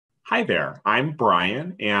Hi there, I'm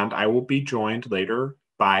Brian, and I will be joined later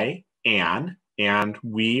by Anne, and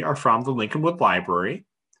we are from the Lincolnwood Library.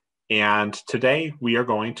 And today we are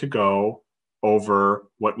going to go over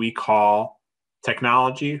what we call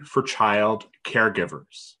technology for child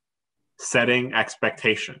caregivers, setting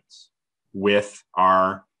expectations with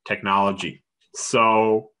our technology.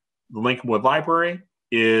 So, the Lincolnwood Library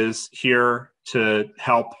is here to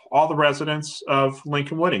help all the residents of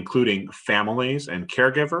Lincolnwood, including families and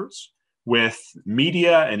caregivers, with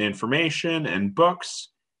media and information and books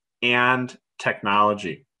and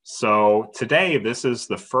technology. So today, this is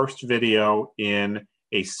the first video in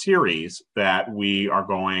a series that we are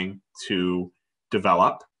going to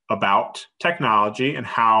develop about technology and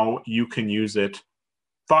how you can use it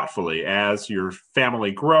thoughtfully as your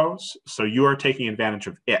family grows, so you are taking advantage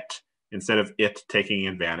of it instead of it taking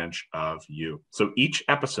advantage of you. So each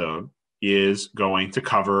episode is going to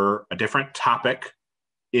cover a different topic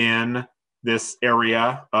in this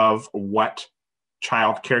area of what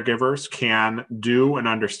child caregivers can do and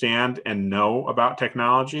understand and know about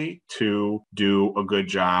technology to do a good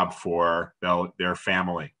job for their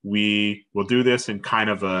family. We will do this in kind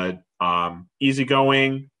of a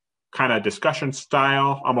easygoing, kind of discussion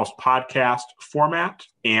style, almost podcast format,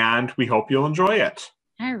 and we hope you'll enjoy it.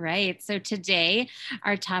 All right. So today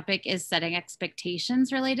our topic is setting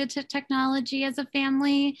expectations related to technology as a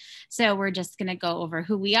family. So we're just going to go over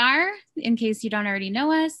who we are in case you don't already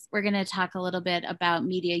know us. We're going to talk a little bit about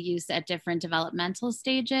media use at different developmental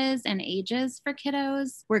stages and ages for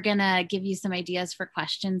kiddos. We're going to give you some ideas for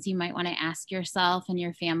questions you might want to ask yourself and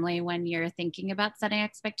your family when you're thinking about setting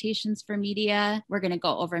expectations for media. We're going to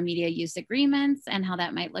go over media use agreements and how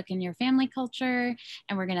that might look in your family culture.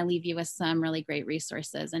 And we're going to leave you with some really great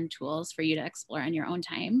resources and tools for you to explore on your own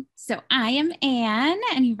time. So I am Anne,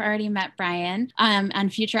 and you've already met Brian. On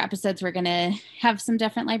future episodes, we're going to have some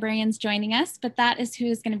different librarians joining us, but that is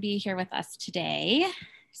who's going to be here with us today.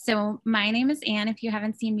 So my name is Anne. If you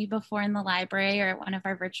haven't seen me before in the library or at one of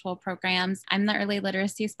our virtual programs, I'm the early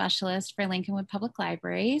literacy specialist for Lincolnwood Public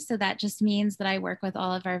Library. So that just means that I work with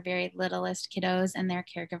all of our very littlest kiddos and their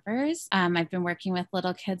caregivers. I've been working with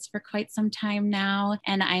little kids for quite some time now,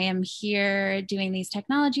 and I am here doing these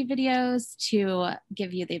technology videos to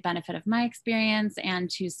give you the benefit of my experience and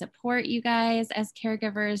to support you guys as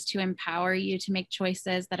caregivers, to empower you to make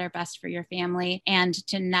choices that are best for your family, and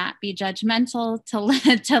to not be judgmental,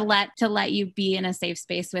 to let you be in a safe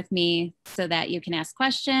space with me so that you can ask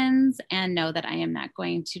questions and know that I am not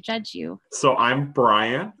going to judge you. So I'm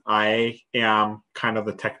Brian. I am kind of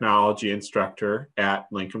the technology instructor at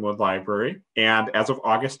Lincolnwood Library. And as of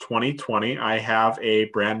August 2020, I have a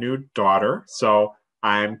brand new daughter. So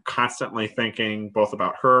I'm constantly thinking both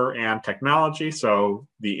about her and technology. So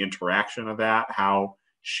the interaction of that, how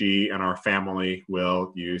she and our family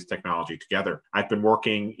will use technology together. I've been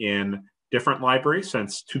working in different libraries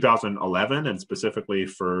since 2011, and specifically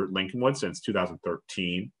for Lincolnwood since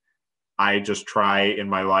 2013. I just try in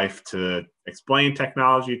my life to explain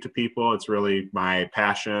technology to people. It's really my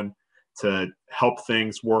passion to help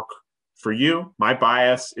things work for you. My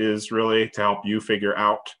bias is really to help you figure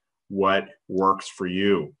out what works for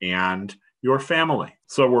you and your family.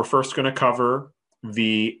 So we're first going to cover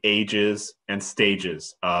the ages and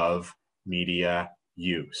stages of media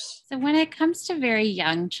use. So when it comes to very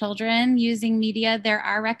young children using media, there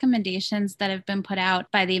are recommendations that have been put out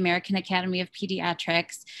by the American Academy of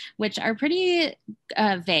Pediatrics, which are pretty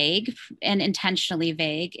vague and intentionally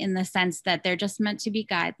vague in the sense that they're just meant to be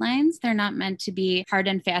guidelines. They're not meant to be hard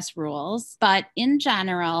and fast rules. But in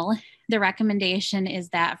general, the recommendation is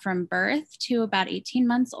that from birth to about 18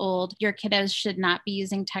 months old, your kiddos should not be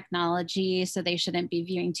using technology. So they shouldn't be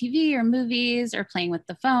viewing TV or movies or playing with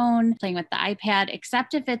the phone, playing with the iPad,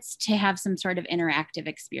 except if it's to have some sort of interactive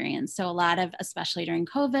experience. So a lot of, especially during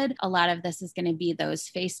COVID, a lot of this is going to be those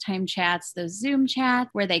FaceTime chats, those Zoom chats,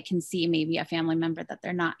 where they can see maybe a family member that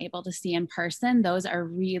they're not able to see in person. Those are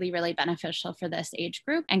really, really beneficial for this age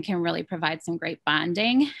group and can really provide some great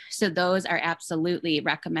bonding. So those are absolutely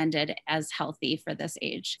recommended as healthy for this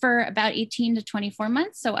age. For about 18 to 24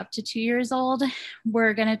 months, so up to 2 years old,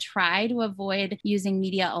 we're going to try to avoid using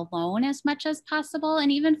media alone as much as possible.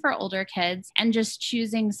 And even for older kids, and just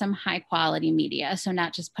choosing some high quality media. So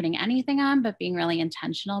not just putting anything on, but being really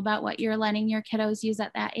intentional about what you're letting your kiddos use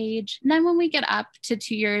at that age. And then when we get up to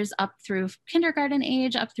 2 years, up through kindergarten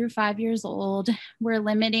age, up through 5 years old, we're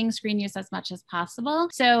limiting screen use as much as possible.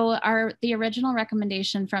 So the original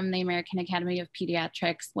recommendation from the American Academy of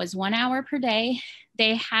Pediatrics was 1 hour per day.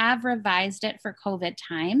 They have revised it for COVID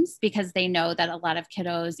times because they know that a lot of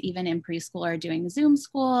kiddos, even in preschool, are doing Zoom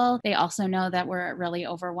school. They also know that we're really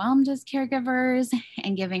overwhelmed as caregivers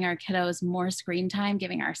and giving our kiddos more screen time,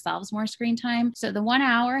 giving ourselves more screen time. So the 1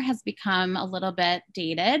 hour has become a little bit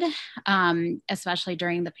dated, especially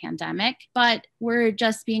during the pandemic, but we're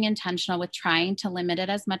just being intentional with trying to limit it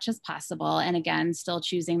as much as possible. And again, still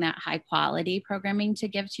choosing that high quality programming to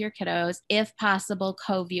give to your kiddos. If possible,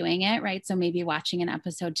 co-viewing it, right? So maybe watching an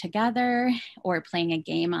episode together or playing a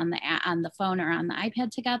game on the phone or on the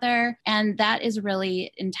iPad together. And that is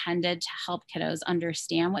really intended to help kiddos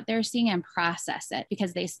understand what they're seeing and process it,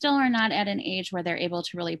 because they still are not at an age where they're able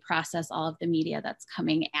to really process all of the media that's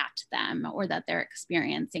coming at them or that they're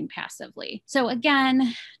experiencing passively. So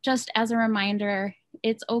again, just as a reminder,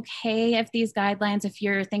 it's okay if these guidelines, if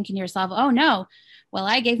you're thinking to yourself, oh no, well,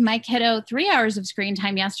 I gave my kiddo 3 hours of screen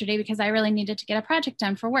time yesterday because I really needed to get a project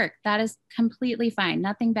done for work. That is completely fine.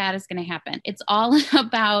 Nothing bad is going to happen. It's all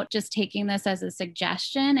about just taking this as a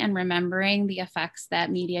suggestion and remembering the effects that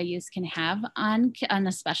media use can have on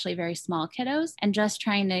especially very small kiddos, and just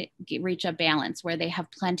trying to reach a balance where they have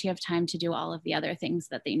plenty of time to do all of the other things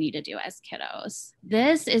that they need to do as kiddos.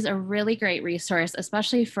 This is a really great resource,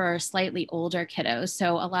 especially for slightly older kiddos.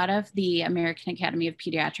 So a lot of the American Academy of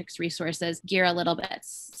Pediatrics resources gear a little bit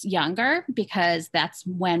younger, because that's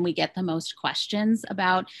when we get the most questions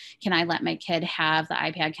about, can I let my kid have the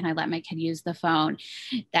iPad? Can I let my kid use the phone?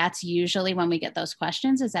 That's usually when we get those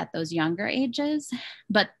questions, is at those younger ages.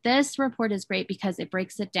 But this report is great because it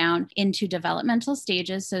breaks it down into developmental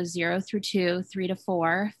stages. So 0 through 2, 3 to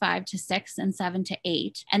 4, 5 to 6, and 7 to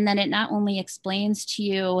 8. And then it not only explains to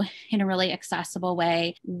you in a really accessible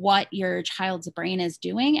way what your child's brain is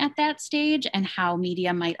doing at that stage and how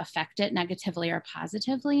media might affect it negatively or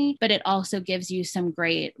positively, but it also gives you some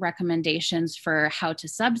great recommendations for how to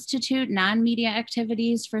substitute non-media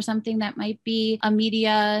activities for something that might be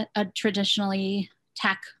a traditionally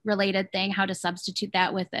tech-related thing, how to substitute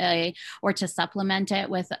that with or to supplement it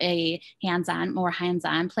with a more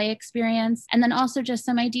hands-on play experience. And then also just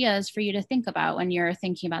some ideas for you to think about when you're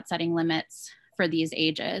thinking about setting limits for these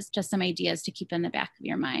ages, just some ideas to keep in the back of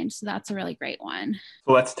your mind. So that's a really great one.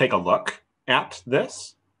 So let's take a look at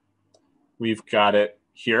this. We've got it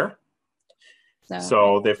here.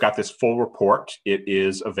 So they've got this full report. It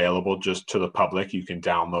is available just to the public. You can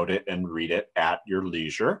download it and read it at your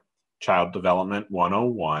leisure. Child Development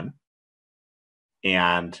 101.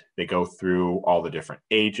 And they go through all the different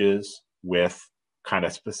ages with kind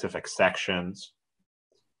of specific sections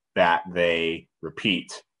that they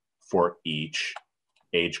repeat for each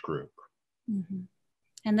age group. Mm-hmm.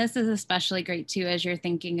 And this is especially great too, as you're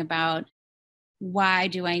thinking about, why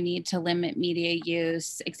do I need to limit media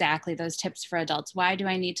use? Exactly those tips for adults. Why do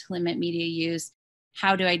I need to limit media use?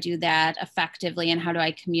 How do I do that effectively? And how do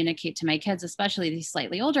I communicate to my kids, especially these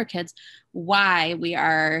slightly older kids, why we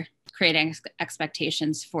are creating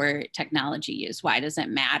expectations for technology use? Why does it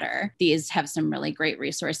matter? These have some really great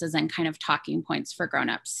resources and kind of talking points for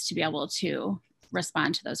grownups to be able to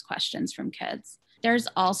respond to those questions from kids. There's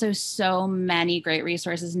also so many great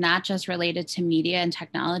resources, not just related to media and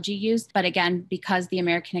technology use, but again, because the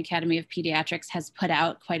American Academy of Pediatrics has put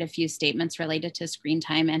out quite a few statements related to screen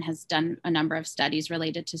time and has done a number of studies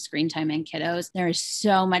related to screen time in kiddos. There is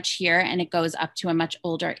so much here, and it goes up to a much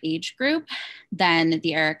older age group than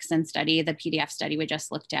the Erickson study, the PDF study we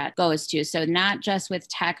just looked at, goes to. So not just with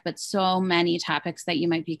tech, but so many topics that you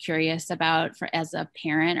might be curious about as a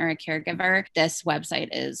parent or a caregiver. This website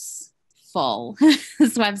is full.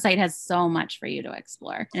 This website has so much for you to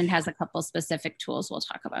explore, and it has a couple specific tools we'll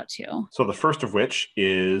talk about too. So the first of which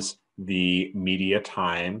is the media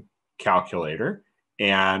time calculator.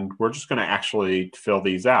 And we're just going to actually fill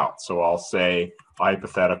these out. So I'll say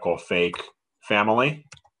hypothetical fake family.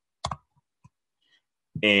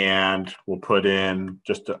 And we'll put in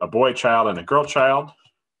just a boy child and a girl child.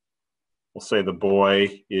 We'll say the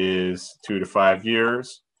boy is 2 to 5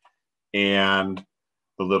 years. And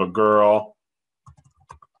the little girl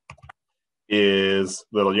is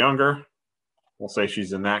a little younger. We'll say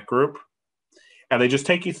she's in that group. And they just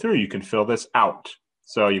take you through. You can fill this out.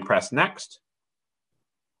 So you press next.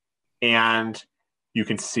 And you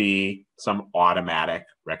can see some automatic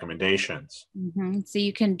recommendations. Mm-hmm. So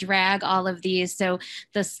you can drag all of these. So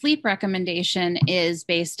the sleep recommendation is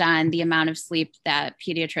based on the amount of sleep that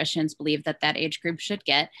pediatricians believe that that age group should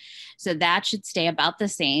get. So that should stay about the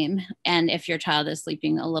same. And if your child is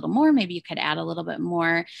sleeping a little more, maybe you could add a little bit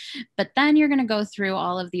more. But then you're going to go through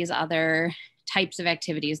all of these other types of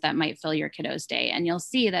activities that might fill your kiddo's day. And you'll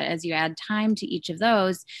see that as you add time to each of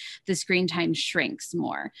those, the screen time shrinks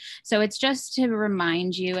more. So it's just to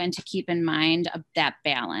remind you and to keep in mind that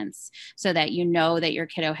balance so that you know that your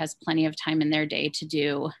kiddo has plenty of time in their day to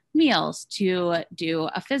do meals, to do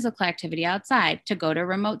a physical activity outside, to go to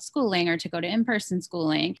remote schooling or to go to in-person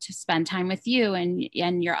schooling, to spend time with you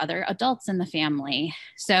and your other adults in the family.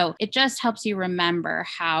 So it just helps you remember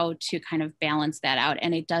how to kind of balance that out.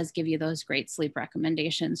 And it does give you those great sleep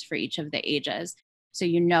recommendations for each of the ages. So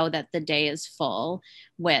you know that the day is full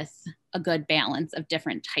with a good balance of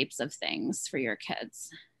different types of things for your kids.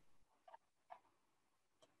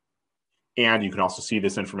 And you can also see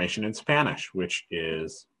this information in Spanish, which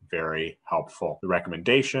is very helpful. The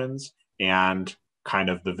recommendations and kind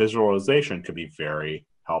of the visualization could be very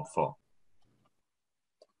helpful.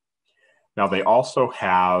 Now, they also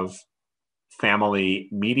have family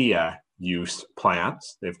media use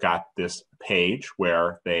plans. They've got this page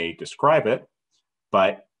where they describe it,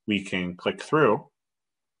 but we can click through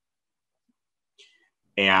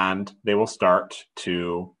and they will start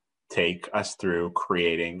to take us through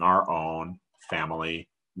creating our own family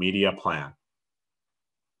media plan.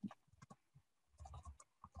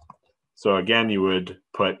 So again, you would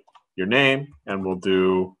put your name and we'll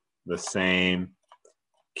do the same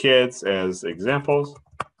kids as examples.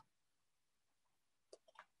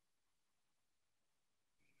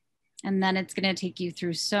 And then it's going to take you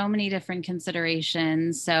through so many different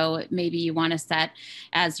considerations. So maybe you want to set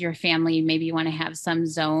as your family, maybe you want to have some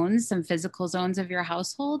zones, some physical zones of your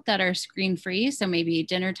household that are screen free. So maybe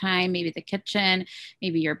dinner time, maybe the kitchen,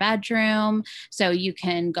 maybe your bedroom. So you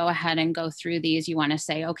can go ahead and go through these. You want to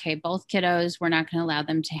say, okay, both kiddos, we're not going to allow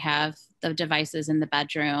them to have the devices in the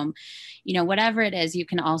bedroom. You know, whatever it is, you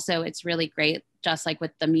can also, it's really great. Just like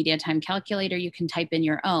with the media time calculator, you can type in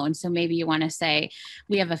your own. So maybe you want to say,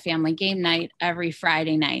 we have a family game night every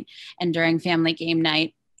Friday night. And during family game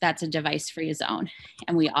night, that's a device-free zone.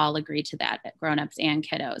 And we all agree to that, grown-ups and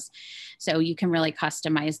kiddos. So you can really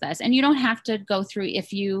customize this. And you don't have to go through,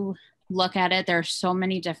 if you look at it, there are so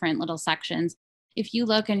many different little sections. If you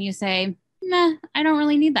look and you say, nah, I don't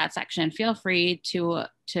really need that section, feel free to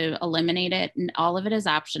eliminate it. And all of it is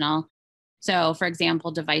optional. So for example,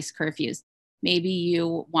 device curfews. Maybe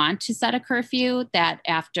you want to set a curfew that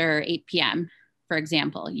after 8 p.m., for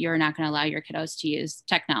example, you're not going to allow your kiddos to use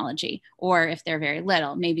technology. Or if they're very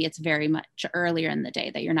little, maybe it's very much earlier in the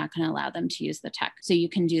day that you're not going to allow them to use the tech. So you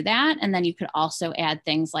can do that. And then you could also add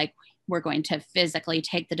things like, we're going to physically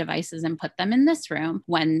take the devices and put them in this room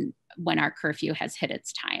when our curfew has hit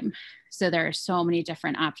its time. So there are so many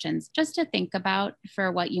different options just to think about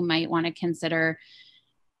for what you might want to consider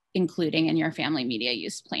including in your family media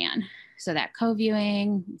use plan. So that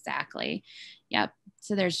co-viewing, exactly. Yep.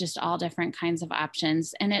 So there's just all different kinds of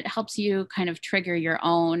options, and it helps you kind of trigger your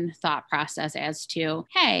own thought process as to,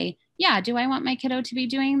 hey, yeah, do I want my kiddo to be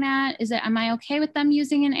doing that? Am I okay with them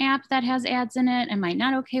using an app that has ads in it? Am I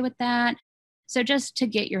not okay with that? So just to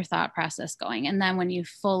get your thought process going. And then when you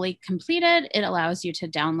fully complete it, it allows you to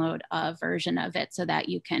download a version of it so that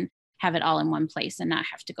you can have it all in one place and not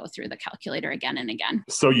have to go through the calculator again and again.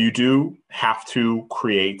 So you do have to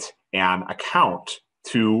create an account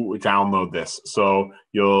to download this. So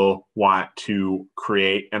you'll want to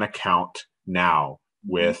create an account now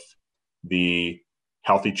with the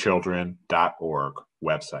healthychildren.org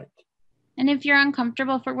website. And if you're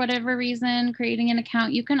uncomfortable for whatever reason creating an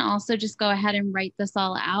account, you can also just go ahead and write this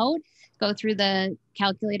all out, go through the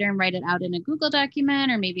calculator and write it out in a Google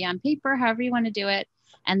document or maybe on paper, however you want to do it,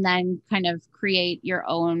 and then kind of create your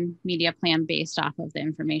own media plan based off of the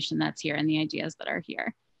information that's here and the ideas that are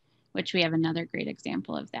here, which we have another great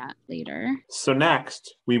example of that later. So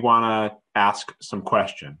next, we want to ask some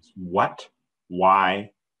questions. What,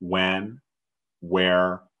 why, when,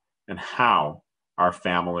 where, and how our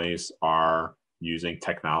families are using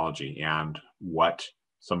technology and what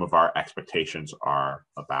some of our expectations are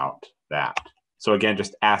about that. So again,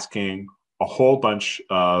 just asking a whole bunch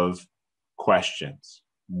of questions.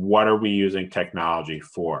 What are we using technology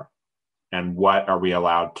for? And what are we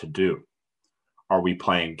allowed to do? Are we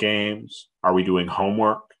playing games? Are we doing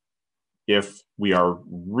homework? If we are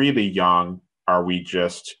really young, are we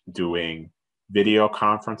just doing video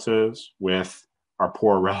conferences with our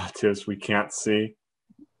poor relatives we can't see?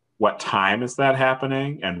 What time is that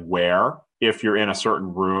happening and where? If you're in a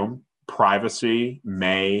certain room, privacy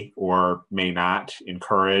may or may not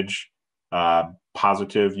encourage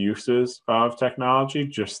positive uses of technology.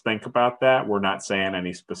 Just think about that. We're not saying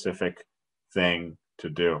any specific thing to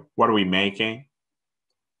do. What are we making?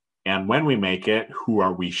 And when we make it, who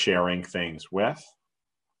are we sharing things with?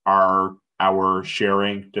 Are our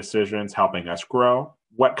sharing decisions, helping us grow.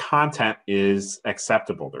 What content is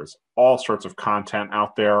acceptable? There's all sorts of content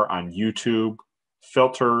out there on YouTube.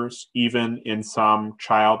 Filters, even in some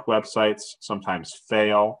child websites, sometimes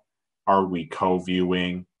fail. Are we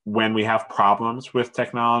co-viewing? When we have problems with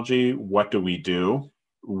technology, what do we do?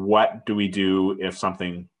 What do we do if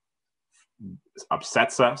something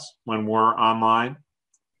upsets us when we're online?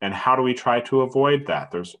 And how do we try to avoid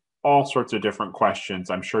that? There's all sorts of different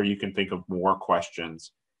questions. I'm sure you can think of more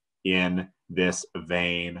questions in this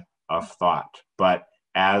vein of thought. But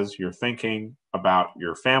as you're thinking about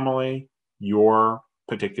your family, your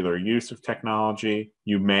particular use of technology,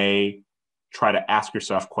 you may try to ask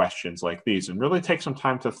yourself questions like these and really take some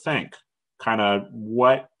time to think kind of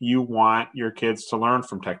what you want your kids to learn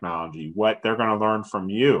from technology, what they're going to learn from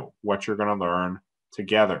you, what you're going to learn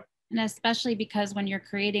together. And especially because when you're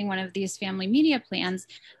creating one of these family media plans,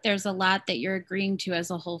 there's a lot that you're agreeing to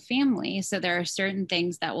as a whole family. So there are certain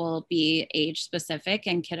things that will be age specific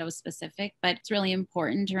and kiddo specific, but it's really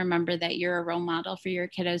important to remember that you're a role model for your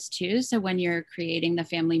kiddos too. So when you're creating the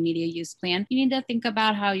family media use plan, you need to think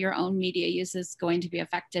about how your own media use is going to be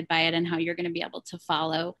affected by it and how you're going to be able to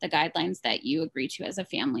follow the guidelines that you agree to as a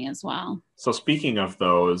family as well. So speaking of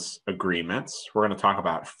those agreements, we're going to talk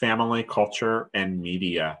about family, culture, and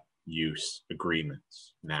media use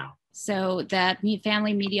agreements now. So that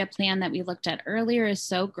family media plan that we looked at earlier is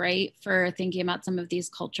so great for thinking about some of these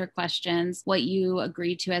culture questions. What you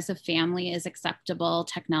agree to as a family is acceptable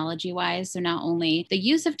technology-wise. So not only the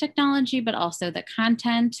use of technology, but also the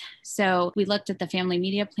content. So we looked at the family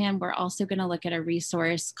media plan. We're also going to look at a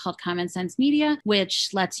resource called Common Sense Media,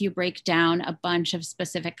 which lets you break down a bunch of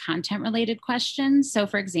specific content-related questions. So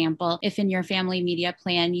for example, if in your family media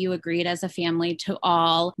plan, you agreed as a family to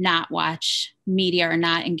all not watch media or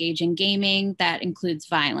not engage in gaming, that includes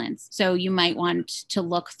violence. So you might want to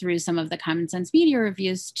look through some of the Common Sense Media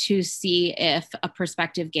reviews to see if a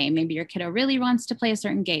prospective game, maybe your kiddo really wants to play a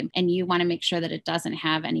certain game and you want to make sure that it doesn't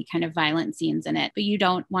have any kind of violent scenes in it, but you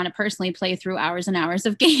don't want to personally play through hours and hours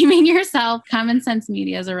of gaming yourself. Common Sense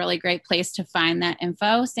Media is a really great place to find that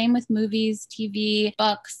info. Same with movies, TV,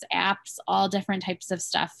 books, apps, all different types of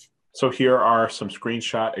stuff. So here are some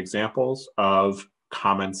screenshot examples of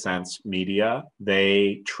Common Sense Media.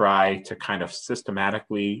 They try to kind of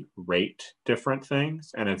systematically rate different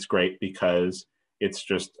things, and it's great because it's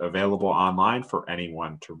just available online for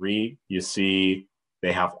anyone to read. You see,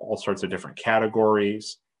 they have all sorts of different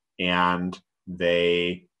categories, and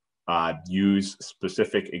they use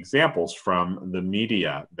specific examples from the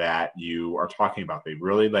media that you are talking about. They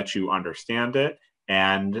really let you understand it,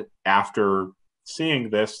 and after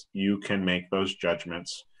seeing this, you can make those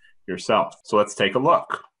judgments yourself. So let's take a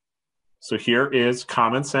look. So here is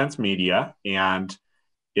Common Sense Media, and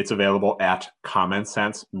it's available at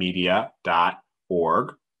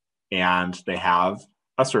commonsensemedia.org, and they have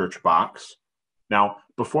a search box. Now,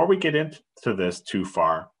 before we get into this too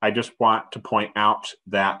far, I just want to point out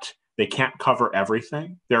that they can't cover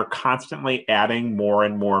everything. They're constantly adding more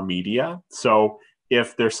and more media. So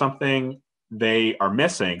if there's something they are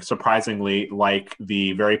missing, surprisingly, like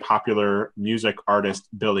the very popular music artist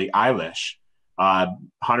Billie Eilish,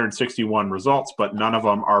 161 results, but none of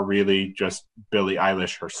them are really just Billie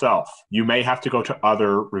Eilish herself. You may have to go to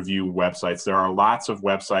other review websites. There are lots of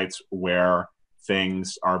websites where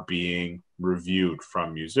things are being reviewed,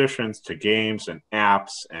 from musicians to games and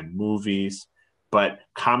apps and movies. But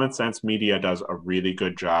Common Sense Media does a really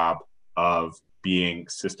good job of being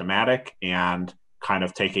systematic and kind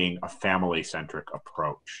of taking a family-centric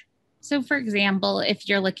approach. So for example, if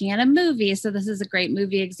you're looking at a movie, so this is a great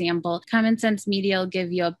movie example, Common Sense Media will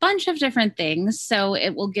give you a bunch of different things. So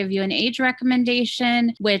it will give you an age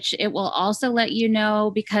recommendation, which it will also let you know,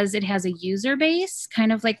 because it has a user base,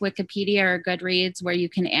 kind of like Wikipedia or Goodreads, where you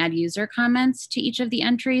can add user comments to each of the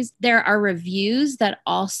entries. There are reviews that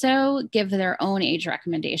also give their own age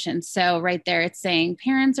recommendations. So right there, it's saying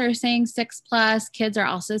parents are saying 6+, kids are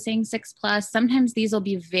also saying 6+. Sometimes these will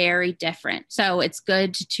be very different. So it's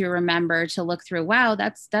good to remember to look through, wow,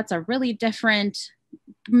 that's a really different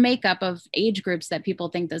makeup of age groups that people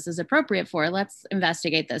think this is appropriate for. Let's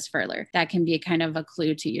investigate this further. That can be kind of a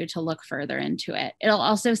clue to you to look further into it. It'll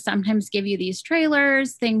also sometimes give you these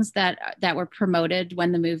trailers, things that were promoted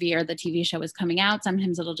when the movie or the TV show was coming out.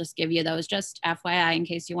 Sometimes it'll just give you those, just FYI, in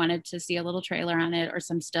case you wanted to see a little trailer on it or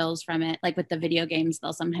some stills from it. Like with the video games,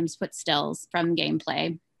 they'll sometimes put stills from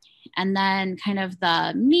gameplay. And then kind of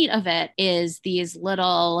the meat of it is these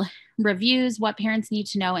little reviews, what parents need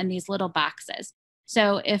to know in these little boxes.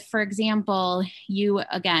 So if, for example,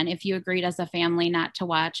 if you agreed as a family not to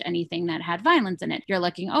watch anything that had violence in it, you're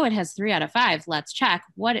looking, oh, it has 3 out of 5. Let's check.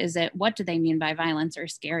 What is it? What do they mean by violence or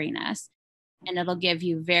scariness? And it'll give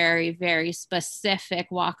you very, very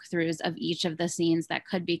specific walkthroughs of each of the scenes that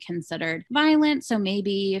could be considered violent. So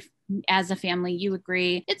maybe if, as a family, you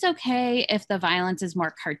agree it's okay if the violence is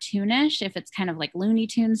more cartoonish, if it's kind of like Looney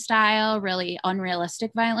Tunes style, really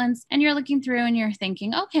unrealistic violence. And you're looking through and you're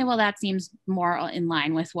thinking, okay, well, that seems more in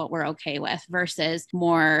line with what we're okay with versus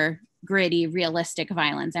more gritty, realistic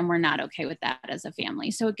violence. And we're not okay with that as a family.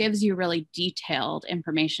 So it gives you really detailed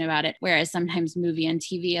information about it. Whereas sometimes movie and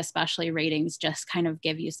TV, especially ratings, just kind of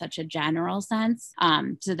give you such a general sense.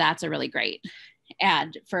 So that's a really great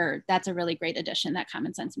that's a really great addition that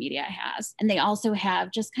Common Sense Media has. And they also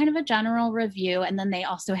have just kind of a general review. And then they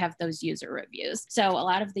also have those user reviews. So a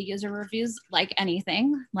lot of the user reviews, like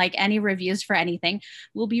anything, like any reviews for anything,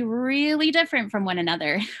 will be really different from one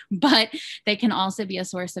another, but they can also be a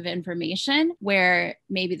source of information where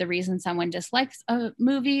maybe the reason someone dislikes a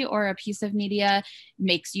movie or a piece of media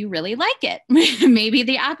makes you really like it. Maybe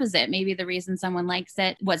the opposite. Maybe the reason someone likes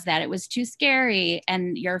it was that it was too scary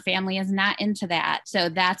and your family is not into that. So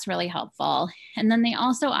that's really helpful. And then they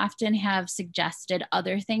also often have suggested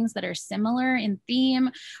other things that are similar in theme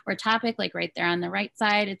or topic, like right there on the right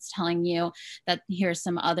side, it's telling you that here's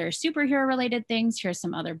some other superhero related things, here's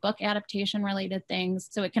some other book adaptation related things.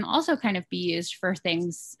 So it can also kind of be used for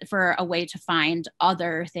a way to find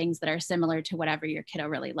other things that are similar to whatever your kiddo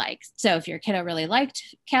really likes. So if your kiddo really liked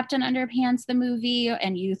Captain Underpants, the movie,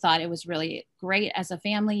 and you thought it was really great as a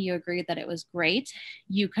family, you agreed that it was great,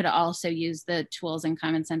 you could also use the tools in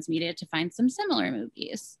Common Sense Media to find some similar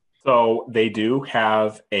movies. So they do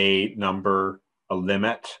have a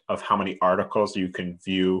limit of how many articles you can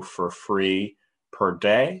view for free per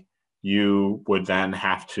day. You would then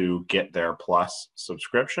have to get their Plus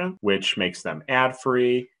subscription, which makes them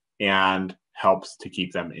ad-free and helps to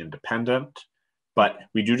keep them independent. But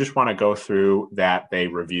we do just want to go through that they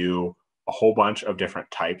review a whole bunch of different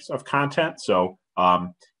types of content. So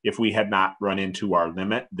if we had not run into our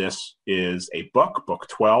limit, this is a book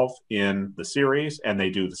 12 in the series, and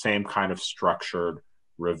they do the same kind of structured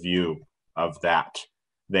review of that.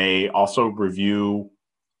 They also review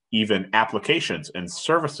even applications and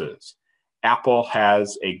services. Apple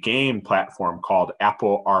has a game platform called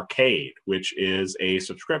Apple Arcade, which is a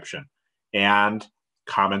subscription, and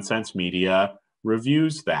Common Sense Media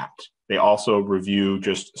reviews that. They also review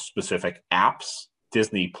just specific apps.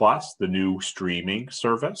 Disney Plus, the new streaming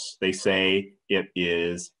service, they say it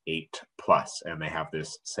is 8+, and they have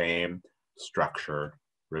this same structured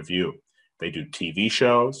review. They do TV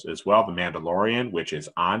shows as well, The Mandalorian, which is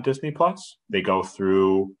on Disney Plus. They go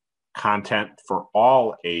through content for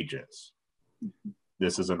all ages.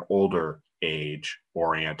 This is an older age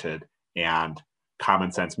oriented, and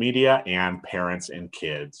Common Sense Media and parents and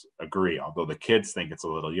kids agree, although the kids think it's a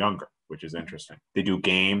little younger, which is interesting. They do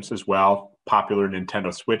games as well. Popular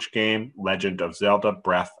Nintendo Switch game, Legend of Zelda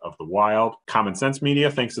Breath of the Wild. Common Sense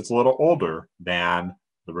Media thinks it's a little older than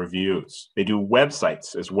the reviews. They do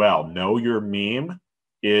websites as well. Know Your Meme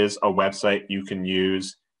is a website you can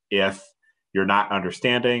use if you're not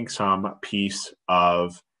understanding some piece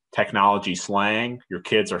of technology slang your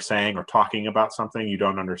kids are saying or talking about something you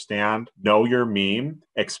don't understand. Know Your Meme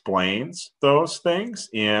explains those things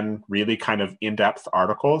in really kind of in-depth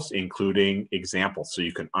articles, including examples, so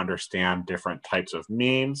you can understand different types of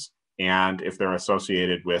memes and if they're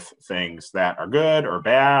associated with things that are good or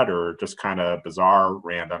bad or just kind of bizarre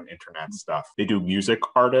random internet stuff. They do music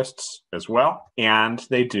artists as well, and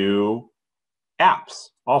they do apps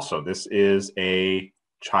also. This is a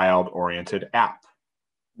child-oriented app.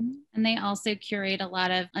 And they also curate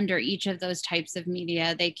under each of those types of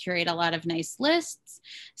media, they curate a lot of nice lists.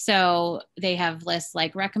 So they have lists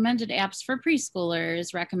like recommended apps for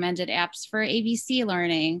preschoolers, recommended apps for ABC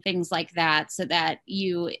learning, things like that. So that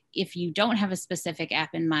if you don't have a specific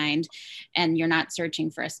app in mind and you're not searching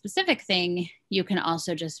for a specific thing, you can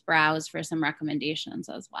also just browse for some recommendations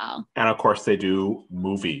as well. And of course, they do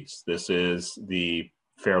movies. This is the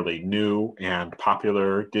fairly new and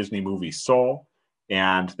popular Disney movie Soul.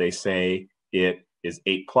 And they say it is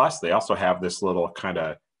 8+. They also have this little kind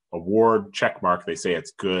of award check mark. They say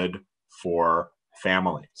it's good for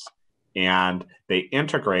families. And they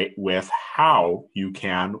integrate with how you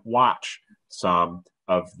can watch some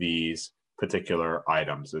of these particular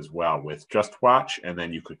items as well with Just Watch. And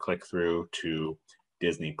then you could click through to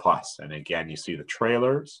Disney Plus. And again, you see the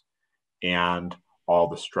trailers and all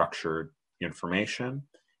the structured information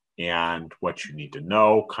and what you need to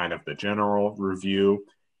know, kind of the general review,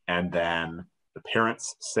 and then the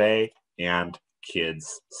parents say and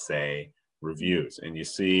Kids Say reviews. And you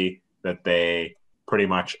see that they pretty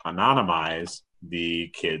much anonymize the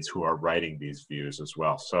kids who are writing these views as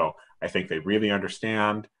well. So I think they really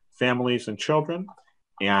understand families and children,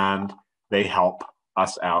 and they help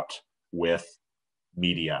us out with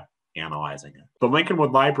media analyzing it. The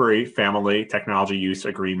Lincolnwood Library Family Technology Use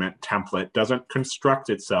Agreement template doesn't construct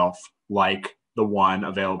itself like the one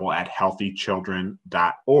available at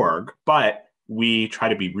healthychildren.org, but we try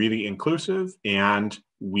to be really inclusive, and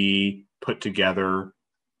we put together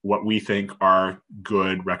what we think are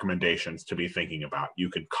good recommendations to be thinking about. You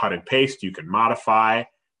can cut and paste, you can modify.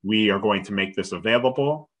 We are going to make this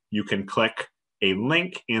available. You can click a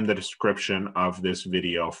link in the description of this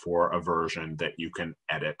video for a version that you can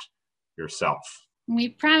edit yourself. We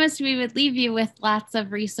promised we would leave you with lots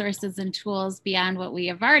of resources and tools beyond what we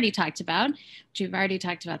have already talked about, which we've already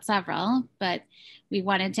talked about several, but we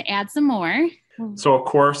wanted to add some more. So, of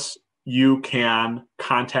course, you can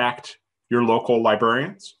contact your local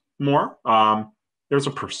librarians more. There's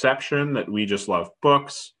a perception that we just love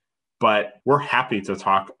books, but we're happy to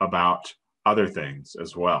talk about other things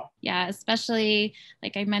as well. Yeah, especially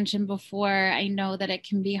like I mentioned before, I know that it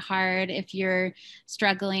can be hard if you're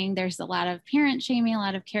struggling. There's a lot of parent shaming, a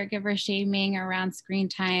lot of caregiver shaming around screen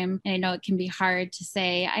time. And I know it can be hard to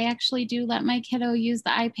say, I actually do let my kiddo use the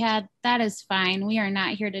iPad. That is fine. We are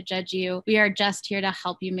not here to judge you. We are just here to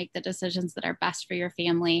help you make the decisions that are best for your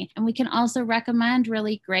family. And we can also recommend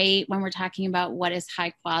really great, when we're talking about what is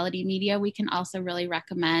high quality media, we can also really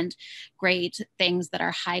recommend great things that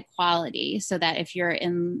are high quality, so that if you're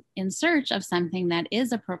in search of something that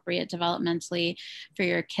is appropriate developmentally for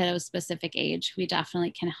your kiddo's specific age, we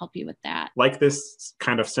definitely can help you with that. Like this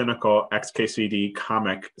kind of cynical XKCD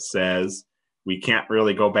comic says, we can't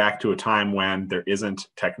really go back to a time when there isn't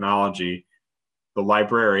technology. The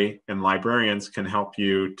library and librarians can help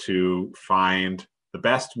you to find the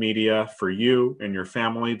best media for you and your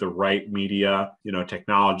family, the right media. You know,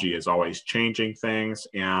 technology is always changing things,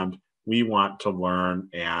 and we want to learn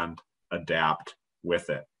and adapt with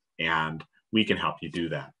it. And we can help you do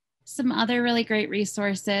that. Some other really great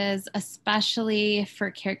resources, especially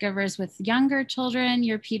for caregivers with younger children.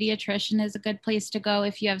 Your pediatrician is a good place to go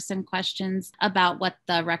if you have some questions about what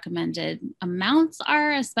the recommended amounts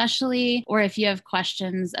are, especially, or if you have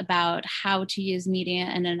questions about how to use media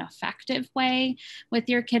in an effective way with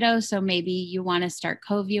your kiddo. So maybe you want to start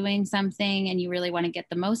co-viewing something and you really want to get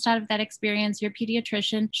the most out of that experience. Your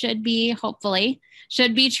pediatrician should be, hopefully,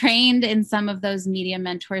 should be trained in some of those media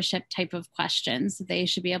mentorship type of questions. They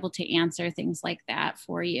should be able to answer things like that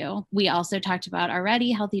for you. We also talked about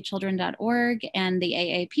already healthychildren.org and the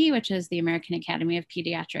AAP, which is the American Academy of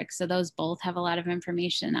Pediatrics. So those both have a lot of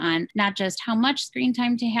information on not just how much screen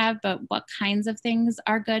time to have, but what kinds of things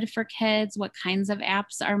are good for kids, what kinds of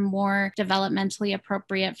apps are more developmentally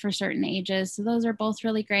appropriate for certain ages. So those are both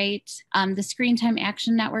really great. The Screen Time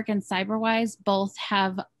Action Network and CyberWise both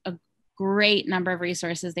have a great number of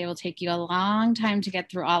resources. They will take you a long time to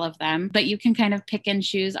get through all of them, but you can kind of pick and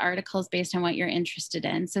choose articles based on what you're interested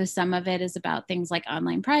in. So some of it is about things like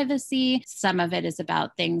online privacy. Some of it is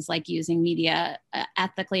about things like using media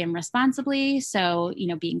ethically and responsibly. So, you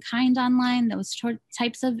know, being kind online, those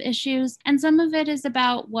types of issues. And some of it is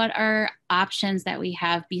about what are options that we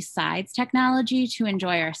have besides technology to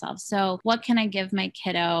enjoy ourselves. So what can I give my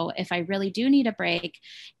kiddo if I really do need a break,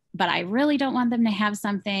 but I really don't want them to have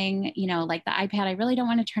something, you know, like the iPad. I really don't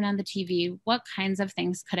want to turn on the TV. What kinds of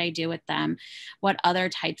things could I do with them? What other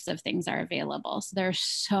types of things are available? So there's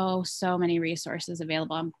so many resources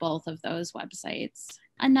available on both of those websites.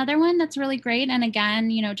 Another one that's really great, and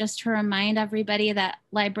again, you know, just to remind everybody that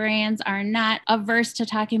librarians are not averse to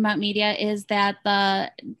talking about media, is that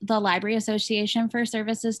the Library Association for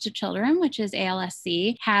Services to Children, which is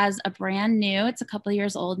ALSC, has a brand new, it's a couple of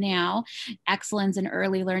years old now, Excellence in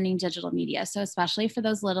Early Learning Digital Media. So especially for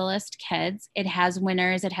those littlest kids, it has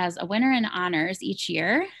winners. It has a winner and honors each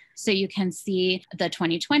year. So you can see the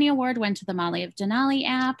 2020 award went to the Molly of Denali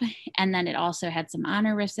app, and then it also had some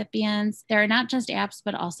honor recipients. There are not just apps,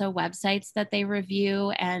 but also websites that they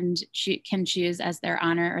review and can choose as their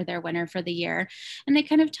honor or their winner for the year. And they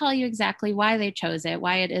kind of tell you exactly why they chose it,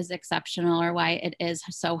 why it is exceptional, or why it is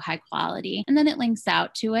so high quality. And then it links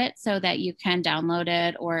out to it so that you can download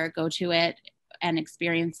it or go to it and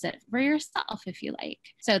experience it for yourself if you like.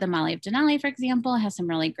 So the Molly of Denali, for example, has some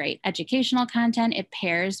really great educational content. It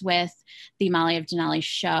pairs with the Molly of Denali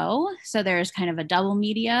show. So there's kind of a double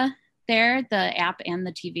media there, the app and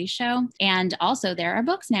the TV show. And also there are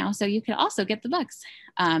books now, so you can also get the books.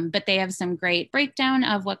 But they have some great breakdown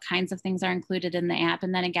of what kinds of things are included in the app.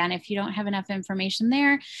 And then again, if you don't have enough information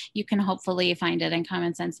there, you can hopefully find it in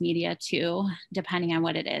Common Sense Media too, depending on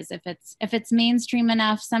what it is. If it's mainstream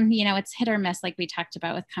enough, it's hit or miss, like we talked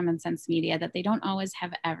about with Common Sense Media, that they don't always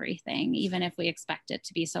have everything, even if we expect it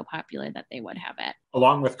to be so popular that they would have it.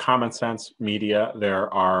 Along with Common Sense Media,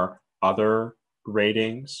 there are other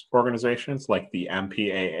ratings organizations like the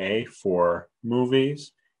MPAA for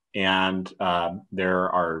movies, and there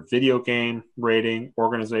are video game rating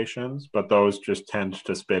organizations, but those just tend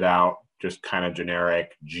to spit out just kind of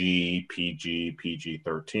generic G, PG,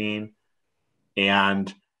 PG-13.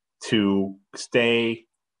 And to stay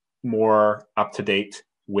more up to date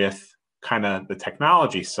with kind of the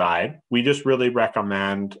technology side, we just really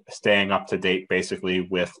recommend staying up to date basically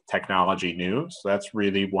with technology news. That's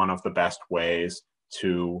really one of the best ways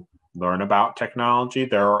to learn about technology.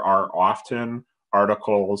 There are often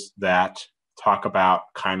articles that talk about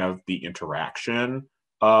kind of the interaction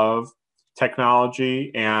of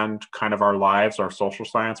technology and kind of our lives, our social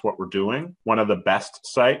science, what we're doing. One of the best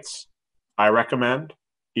sites I recommend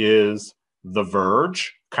is The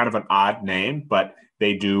Verge, kind of an odd name, but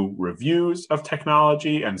they do reviews of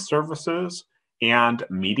technology and services and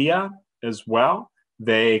media as well.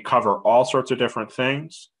 They cover all sorts of different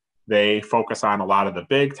things. They focus on a lot of the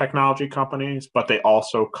big technology companies, but they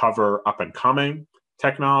also cover up and coming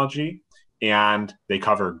technology, and they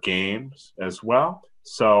cover games as well.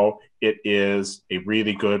 So it is a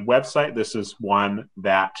really good website. This is one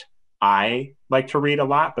that I like to read a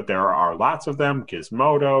lot, but there are lots of them.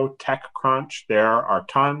 Gizmodo, TechCrunch, there are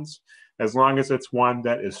tons. As long as it's one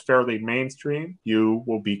that is fairly mainstream, you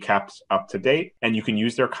will be kept up to date, and you can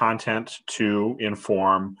use their content to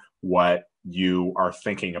inform what you are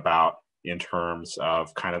thinking about in terms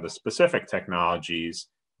of kind of the specific technologies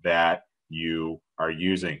that you are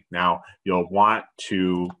using. Now, you'll want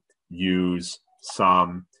to use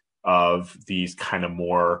some of these kind of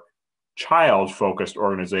more child-focused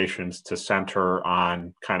organizations to center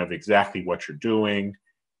on kind of exactly what you're doing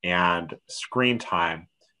and screen time.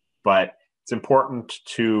 But it's important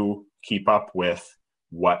to keep up with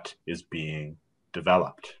what is being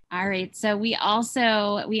developed. All right. So we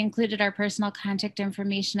included our personal contact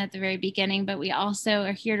information at the very beginning, but we also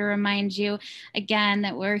are here to remind you again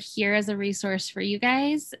that we're here as a resource for you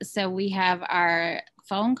guys. So we have our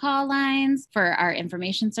phone call lines for our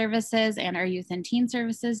information services and our youth and teen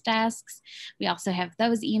services desks. We also have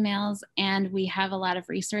those emails, and we have a lot of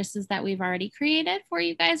resources that we've already created for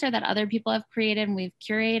you guys, or that other people have created and we've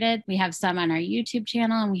curated. We have some on our YouTube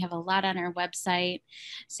channel, and we have a lot on our website.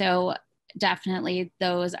 So definitely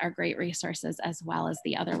those are great resources, as well as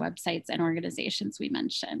the other websites and organizations we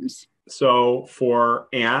mentioned. So for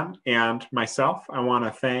Anne and myself, I want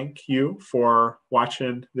to thank you for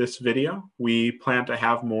watching this video. We plan to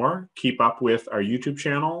have more. Keep up with our YouTube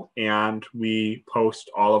channel, and we post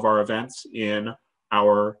all of our events in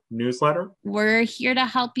our newsletter. We're here to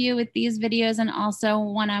help you with these videos and also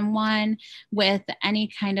one-on-one with any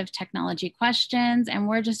kind of technology questions. And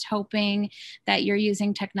we're just hoping that you're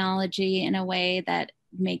using technology in a way that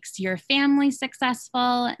makes your family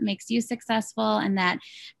successful, makes you successful, and that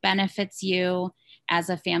benefits you as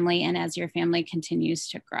a family and as your family continues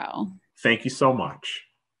to grow. Thank you so much.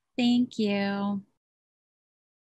 Thank you.